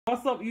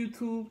What's up,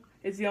 YouTube?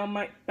 It's Yxng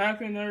Mike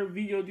back in another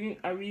video doing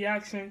a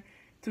reaction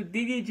to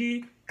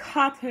DDG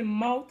Cut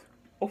Him Out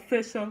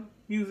official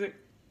music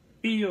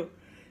video.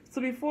 So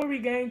before we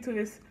get into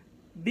this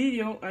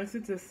video and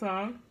listen to the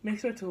song, make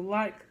sure to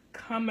like,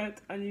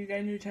 comment, and you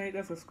get new channel,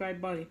 that subscribe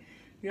button.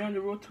 We're on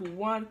the road to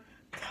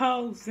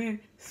 1,000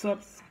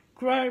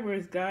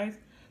 subscribers, guys.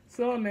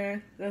 So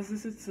man, let's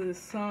listen to the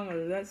song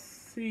and let's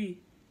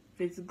see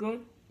if it's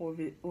good or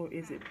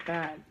is it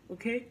bad,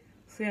 okay?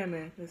 So yeah,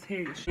 man, let's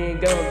hear this shit.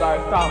 Girls are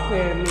stop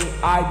playing me.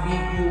 I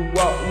beat you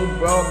up, you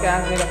broke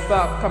ass nigga.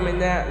 Stop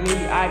coming at me.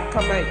 I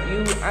come at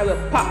you. I will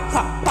pop,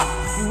 pop, pop.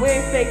 You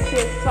ain't fake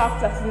shit,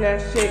 soft testing that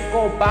shit.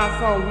 Go buy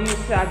some real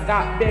shit. I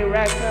got big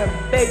racks and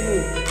big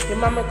me. Your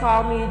mama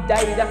call me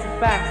daddy. That's a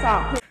fact.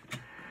 Stop.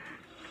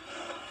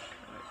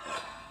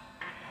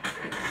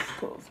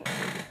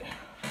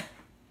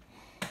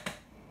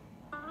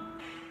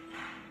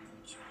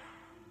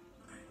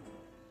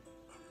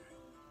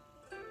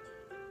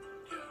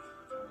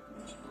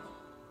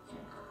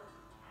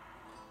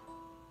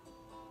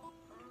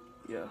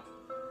 Yeah.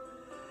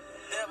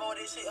 Damn, all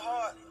this shit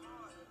hard.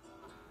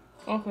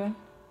 Okay.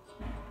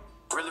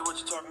 Really, what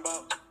you talking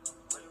about?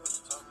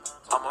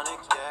 I'm on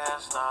niggas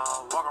gas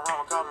now, walking around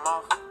with cotton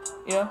mouth.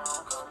 Yeah.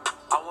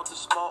 I want to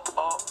smoke, I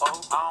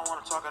don't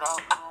want to talk it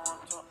out.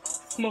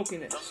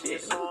 Smoking that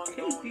shit.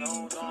 Okay,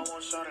 no, I want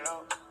to shout it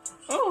out.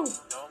 Oh.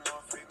 No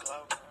more free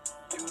clout.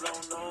 You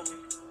don't know me.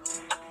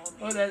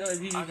 Oh, that's a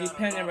DDG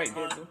penny right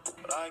there, bro.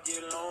 But I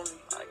get lonely.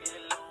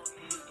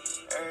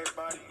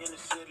 Everybody in the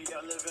city,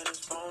 I live in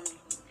this phony.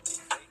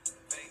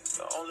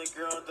 The only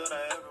girl that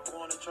I ever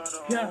want to try to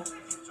hold me.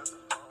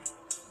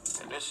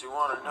 And if she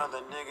want another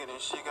nigga, then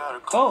she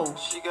gotta call. Oh.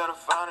 She gotta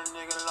find a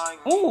nigga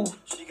like me. Oh.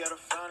 She gotta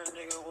find a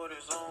nigga with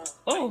his own.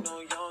 Oh. Ain't no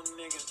young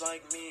niggas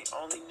like me.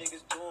 Only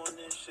niggas doing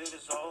this shit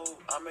is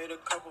old. I made a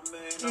couple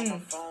million on my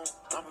phone.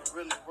 I've been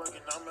really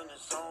working, I'm in the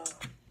zone.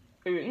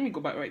 Wait, let me go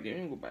back right there.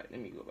 Let me go back.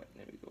 Let's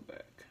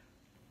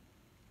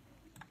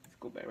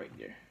go back right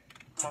there.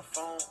 My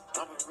phone,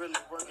 I've been really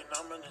working,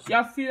 I'm in the zone.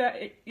 Y'all see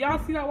that? Y'all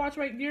see that watch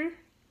right there?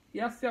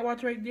 Y'all see that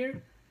watch right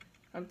there?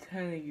 I'm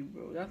telling you,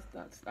 bro. That's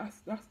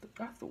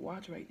the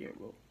watch right there,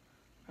 bro.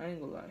 I ain't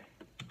gonna lie.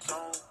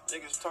 Zone.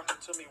 Niggas talking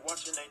to me,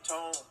 watching they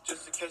tone,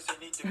 just in case they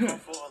need to go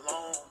for a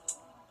loan.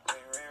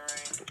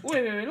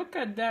 Wait, look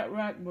at that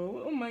rack,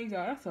 bro. Oh my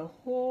god, that's a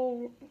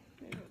whole...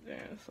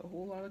 Damn, that's a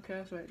whole lot of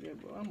cash right there,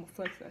 bro. I'm gonna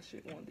flex that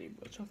shit one day,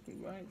 bro. Trust me,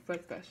 bro. I ain't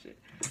flex that shit.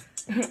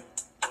 What do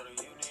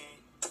you need?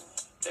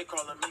 They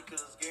calling me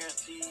cause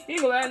guaranteed. He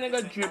gonna let that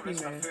nigga drippy,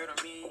 man.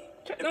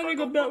 Check that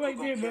nigga belt right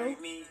there, bro.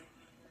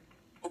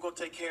 Who gonna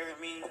take care of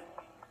me?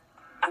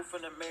 Who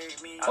finna marry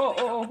me?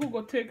 Oh, who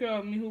gonna take care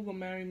of me? Who gonna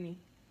marry me?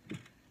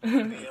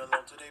 Alone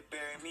till they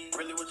bury me.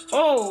 Really, what you talking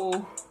Oh.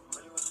 about?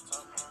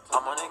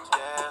 I'm on niggas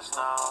gas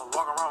now,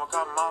 walking around with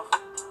cotton mouth.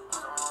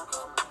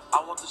 I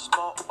want to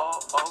smoke, I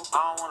don't want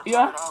to talk it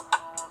out.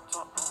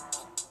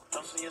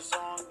 Don't sing your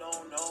song, no, I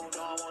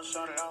want to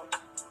shout it out.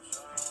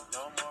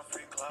 No more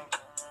free clout.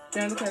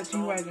 Damn, look at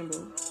G-Wagon, bro.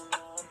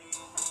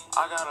 I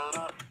got a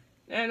lot.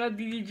 And that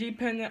DDG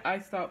pendant, I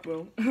stopped,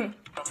 bro.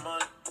 Of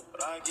money,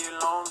 but I get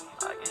lonely.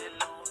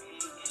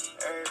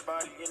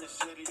 Everybody in the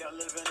city, I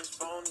live in this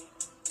phony.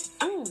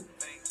 Ooh.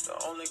 The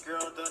only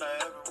girl that I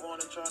ever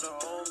want to try to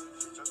hold me.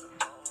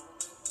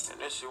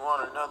 And if she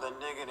want another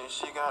nigga, then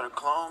she gotta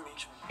clone me.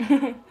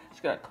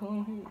 She got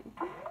clone here.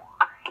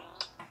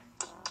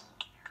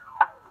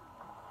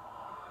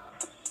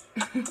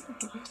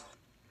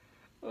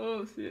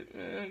 Oh shit,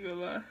 man, I ain't gonna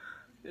lie.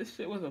 This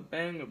shit was a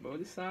banger, bro.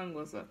 This shit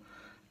was a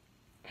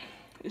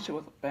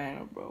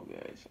banger, bro,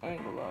 guys. I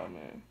ain't gonna lie,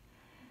 man.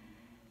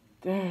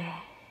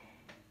 Damn.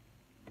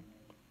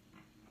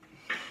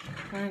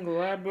 I ain't gonna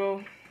lie,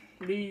 bro.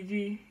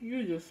 DDG,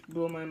 you just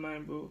blow my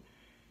mind, bro.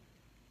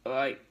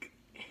 Like,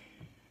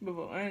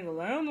 bro, I ain't gonna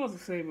lie. I don't know what to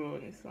say, bro,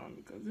 in this song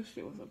because this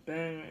shit was a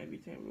banger and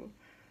everything, bro.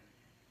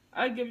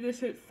 I give this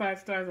shit 5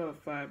 stars out of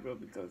 5, bro,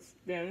 because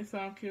damn, this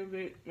song killed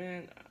it,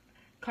 man.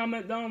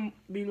 Comment down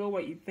below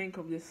what you think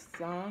of this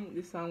song.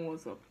 This song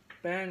was a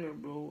banger,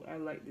 bro. I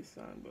like this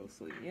song, bro.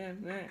 So yeah,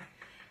 man.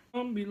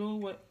 Comment below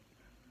what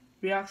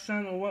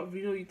reaction or what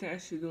video you think I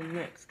should do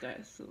next,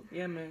 guys. So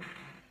yeah, man.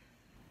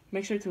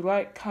 Make sure to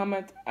like,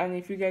 comment, and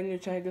if you get new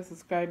channel, the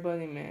subscribe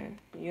button, man.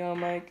 Yxng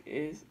Mike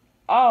is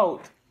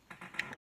out.